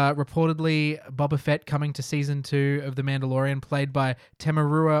 So reportedly, Boba Fett coming to season 2 of The Mandalorian, played by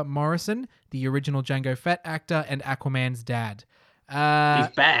Temuera Morrison, the original Jango Fett actor and Aquaman's dad.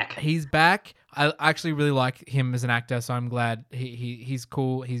 He's back. He's back. I actually really like him as an actor, so I'm glad he's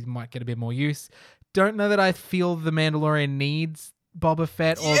cool. He might get a bit more use. Don't know that I feel The Mandalorian needs Boba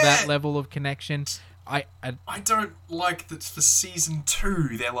Fett or that level of connection. I don't like that for season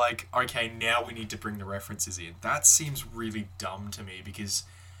 2 they're like, okay, now we need to bring the references in. That seems really dumb to me, because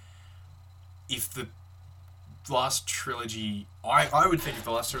if the last trilogy, I would think if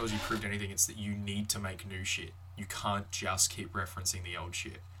the last trilogy proved anything, it's that you need to make new shit. You can't just keep referencing the old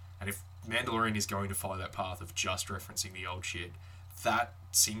shit. And if Mandalorian is going to follow that path of just referencing the old shit, that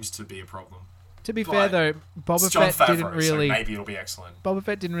seems to be a problem. To be fair though, Boba Fett didn't really. So maybe it'll be excellent. Boba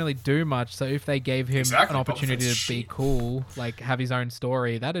Fett didn't really do much, so if they gave him an opportunity to be cool, like have his own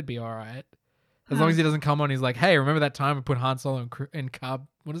story, that'd be all right. As long as he doesn't come on, he's like, "Hey, remember that time we put Han Solo in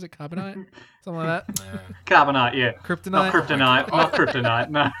what is it, carbonite, something like that." Carbonite, yeah. Kryptonite. Not kryptonite. Not kryptonite.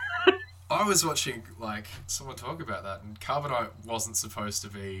 No. I was watching like someone talk about that, and carbonite wasn't supposed to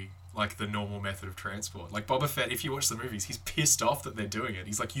be like the normal method of transport. Like Boba Fett, if you watch the movies, he's pissed off that they're doing it.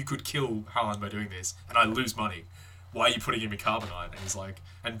 He's like, you could kill Han by doing this, and I lose money. Why are you putting him in carbonite? And he's like,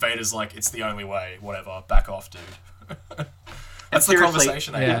 and Vader's like, it's the only way. Whatever, back off, dude. That's the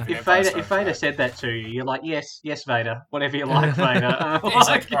conversation they have. If Vader said that to you, you're like, yes, Vader, whatever you like, Vader. He's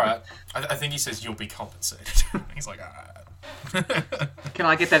like, all right. I think he says you'll be compensated. He's like, all right. Can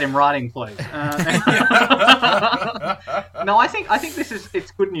I get that in writing, please? No, I think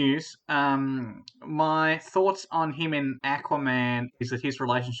it's good news. My thoughts on him in Aquaman is that his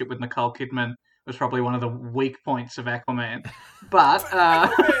relationship with Nicole Kidman was probably one of the weak points of Aquaman. But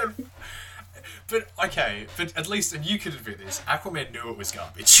but at least, and you could admit this, Aquaman knew it was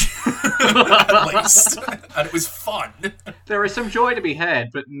garbage. At least. And it was fun. There is some joy to be had,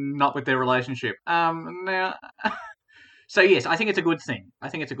 but not with their relationship. Now. So yes, I think it's a good thing.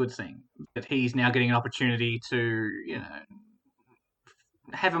 That he's now getting an opportunity to,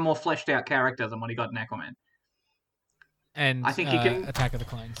 have a more fleshed out character than what he got in Aquaman. And I think he can Attack of the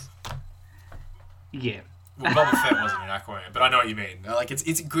Clones. Yeah. Well, Boba Fett wasn't in Aquaman, but I know what you mean. Like,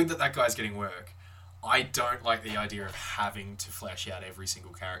 it's good that guy's getting work. I don't like the idea of having to flesh out every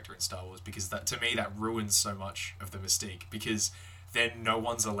single character in Star Wars, because that, to me, that ruins so much of the mystique, because then no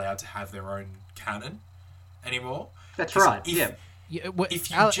one's allowed to have their own canon anymore. That's right. If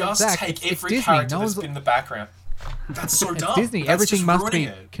you just take every character that's been in the background, that's so dumb. It's Disney. Everything must be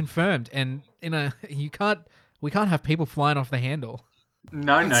confirmed, and we can't have people flying off the handle.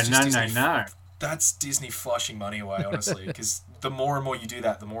 No. That's Disney flushing money away, honestly, because the more and more you do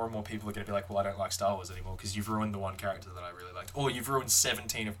that, the more and more people are going to be like, well, I don't like Star Wars anymore because you've ruined the one character that I really liked. Or you've ruined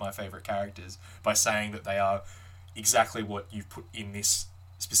 17 of my favourite characters by saying that they are exactly what you've put in this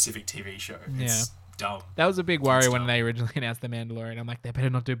specific TV show. It's dumb. That was a big worry when they originally announced The Mandalorian. I'm like, they better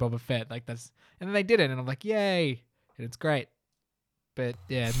not do Boba Fett. And then they did it, and I'm like, yay. And it's great. But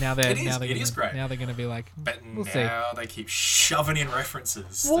yeah, now they're great. Now they're going to be like, we'll see. They keep shoving in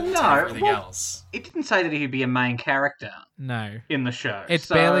references to everything else. It didn't say that he'd be a main character. No, in the show. It's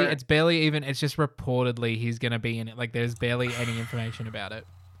barely even. It's just reportedly he's going to be in it. Like there's barely any information about it.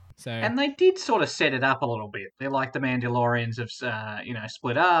 So and they did sort of set it up a little bit. They're like the Mandalorians have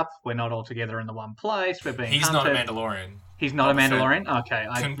split up. We're not all together in the one place. We're being He's hunted. not a Mandalorian. He's not a Mandalorian? Okay.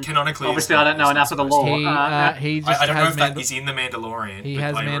 Canonically, obviously, I don't know enough of the lore. He just I don't know if that is in the Mandalorian. He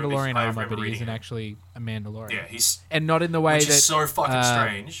has Mandalorian armor, but he isn't actually a Mandalorian. Yeah, and not in the way which that is so fucking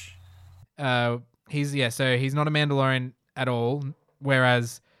strange. So he's not a Mandalorian at all.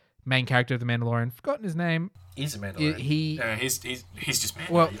 Whereas main character of the Mandalorian, forgotten his name. He's a Mandalorian. He's just Mandalorian.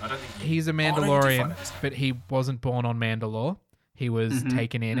 Well, I don't think he's a Mandalorian, but he wasn't born on Mandalore. He was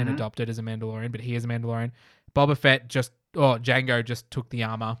taken in and adopted as a Mandalorian, but he is a Mandalorian. Boba Fett Django just took the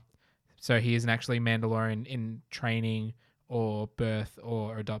armor, so he isn't actually Mandalorian in training or birth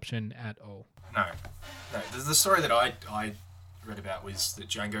or adoption at all. No. The story that I read about was that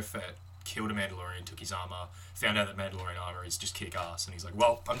Jango Fett killed a Mandalorian, took his armor, found out that Mandalorian armor is just kick ass, and he's like,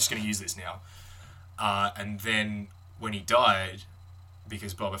 well, I'm just going to use this now. And then when he died,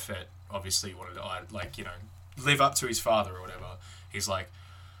 because Boba Fett obviously wanted to, live up to his father or whatever, he's like,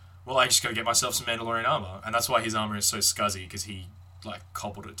 well, I just got to get myself some Mandalorian armor. And that's why his armor is so scuzzy, because he,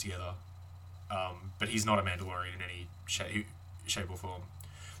 cobbled it together. But he's not a Mandalorian in any shape or form.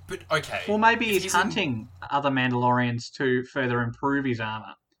 But, okay. Well, maybe he's hunting other Mandalorians to further improve his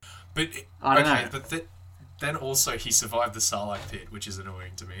armor. But, I don't know. But then also he survived the Sarlacc pit, which is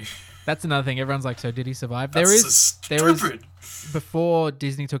annoying to me. That's another thing. Everyone's like, so did he survive? There is before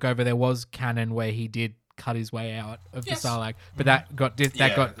Disney took over, there was canon where he did cut his way out of the Sarlacc, but that got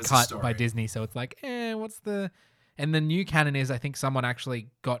cut by Disney. So it's like, what's the? And the new canon is, I think someone actually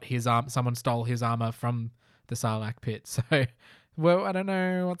got his someone stole his armor from the Sarlacc pit. So, well, I don't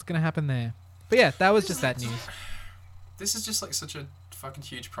know what's gonna happen there. But yeah, that was just that news. This is just such a fucking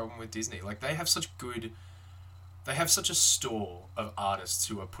huge problem with Disney. They have such a store of artists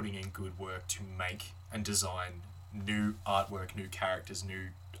who are putting in good work to make and design new artwork, new characters, new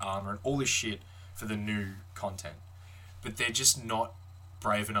armor, and all this shit for the new content. But they're just not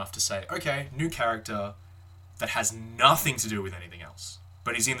brave enough to say, okay, new character that has nothing to do with anything else,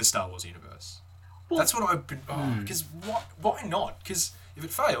 but he's in the Star Wars universe. Well, that's what I've been... Because why not? Because if it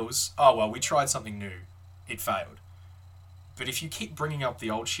fails, we tried something new. It failed. But if you keep bringing up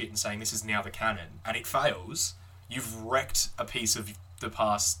the old shit and saying this is now the canon, and it fails, you've wrecked a piece of the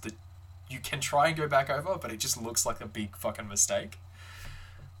past that you can try and go back over, but it just looks like a big fucking mistake.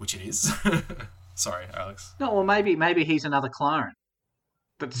 Which it is. Sorry, Alex. No, well, maybe he's another clone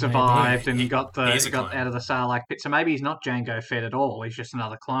that survived and got out of the Sarlacc pit. So maybe he's not Jango Fett at all. He's just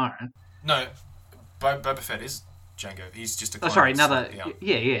another clone. No, Boba Fett is Jango. He's just a clone. Oh, sorry, another...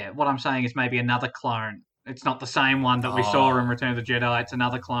 Yeah. What I'm saying is maybe another clone. It's not the same one that we saw in Return of the Jedi. It's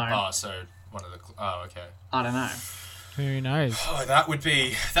another clone. Oh, so one of the... okay. I don't know. Who knows? Oh, that would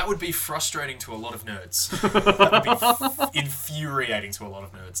be frustrating to a lot of nerds. That would be infuriating to a lot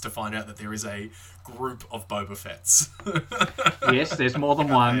of nerds to find out that there is a group of Boba Fetts. Yes, there's more than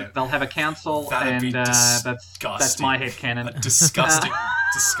one. Yeah. They'll have a council, That'd and be that's my headcanon. A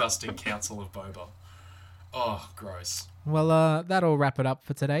disgusting council of Boba. Oh, gross. Well, that'll wrap it up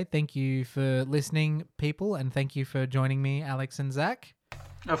for today. Thank you for listening, people, and thank you for joining me, Alex and Zach.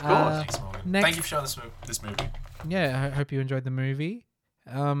 Of course. Thanks, Morgan. Thank you for showing this movie. Yeah, I hope you enjoyed the movie.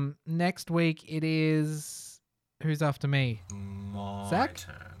 Next week it is... Who's after me? My Zach?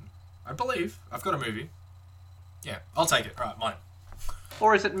 turn. I believe. I've got a movie. Yeah, I'll take it. All right, mine.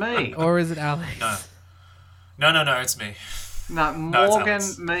 Or is it me? Or is it Alex? No, it's me. No, Morgan,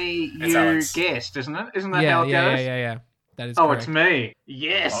 it's me, It's you Alex. guessed, isn't it? Isn't that how it goes? Yeah. That is Oh, correct. it's me.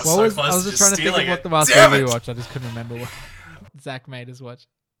 Yes. Oh, I so close was to just trying to think of stealing what the it. last Damn movie we it. watched. I just couldn't remember what Zach made us watch.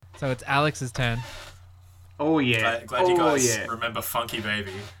 So it's Alex's turn. Oh, yeah. Glad you guys remember Funky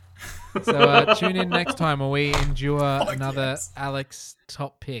Baby. So tune in next time where we endure another yes. Alex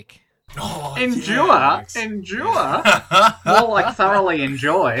top pick. Oh, Endure? yeah, Alex. Endure? Yeah. More like thoroughly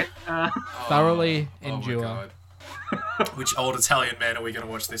enjoy. Thoroughly Oh my endure. God. Which old Italian man are we going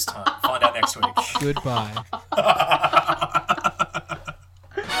to watch this time? Find out next week. Goodbye.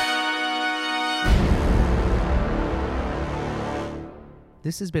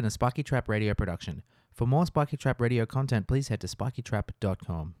 This has been a Spiky Trap Radio production. For more Spiky Trap Radio content, please head to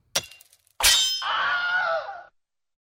spikytrap.com.